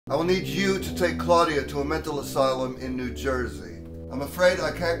I will need you to take Claudia to a mental asylum in New Jersey. I'm afraid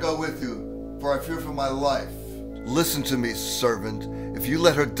I can't go with you, for I fear for my life. Listen to me, servant. If you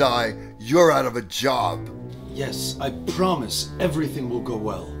let her die, you're out of a job. Yes, I promise everything will go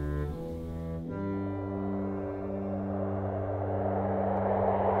well.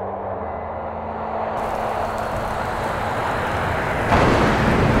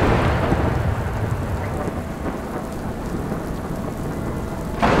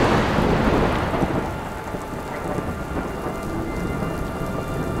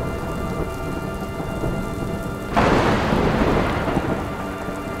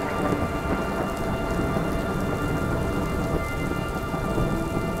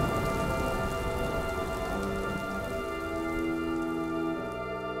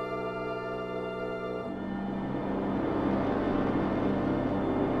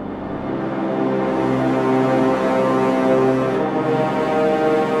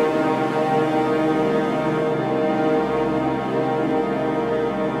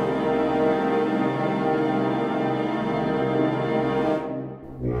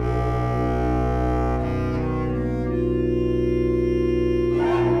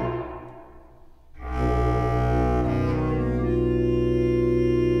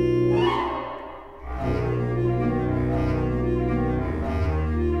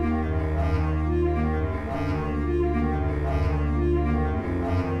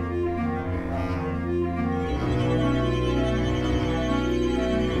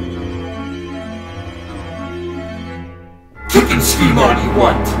 Kick and scream all you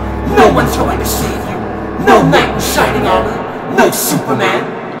want. No one's going to save you. No knight in shining armor. No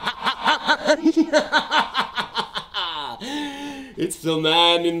Superman. It's the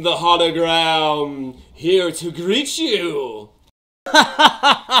man in the hologram, here to greet you.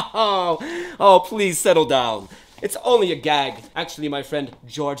 Oh, please settle down. It's only a gag. Actually, my friend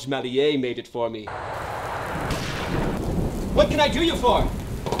George Méliès made it for me. What can I do you for?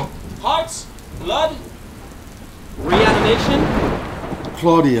 Hearts? Blood? Reanimation?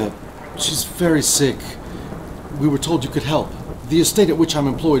 Claudia, she's very sick. We were told you could help. The estate at which I'm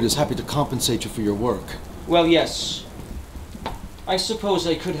employed is happy to compensate you for your work. Well, yes. I suppose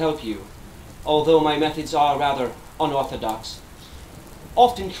I could help you, although my methods are rather unorthodox.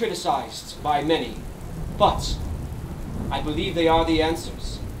 Often criticized by many, but I believe they are the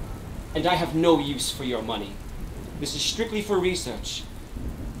answers. And I have no use for your money. This is strictly for research.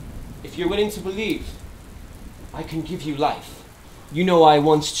 If you're willing to believe, I can give you life. You know, I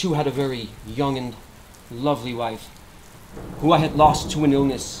once too had a very young and lovely wife, who I had lost to an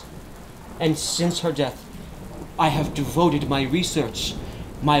illness. And since her death, I have devoted my research,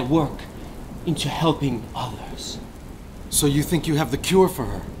 my work, into helping others. So you think you have the cure for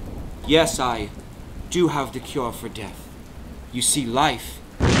her? Yes, I do have the cure for death. You see, life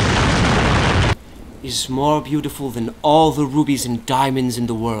is more beautiful than all the rubies and diamonds in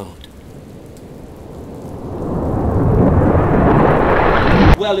the world.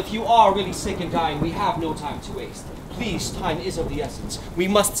 Well, if you are really sick and dying, we have no time to waste. Please, time is of the essence. We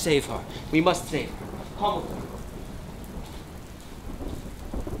must save her. We must save her. Come with me.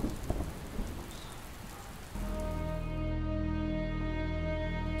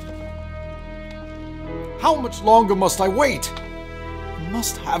 How much longer must I wait? I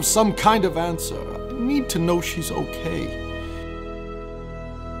must have some kind of answer. I need to know she's okay.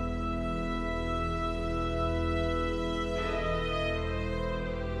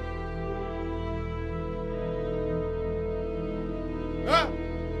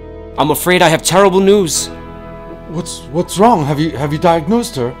 I'm afraid I have terrible news. What's wrong? Have you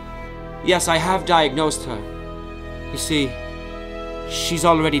diagnosed her? Yes, I have diagnosed her. You see, she's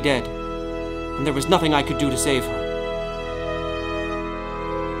already dead, and there was nothing I could do to save her.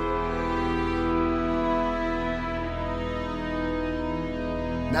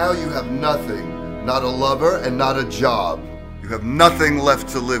 Now you have nothing, not a lover and not a job. You have nothing left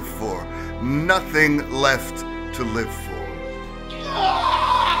to live for. Nothing left to live for.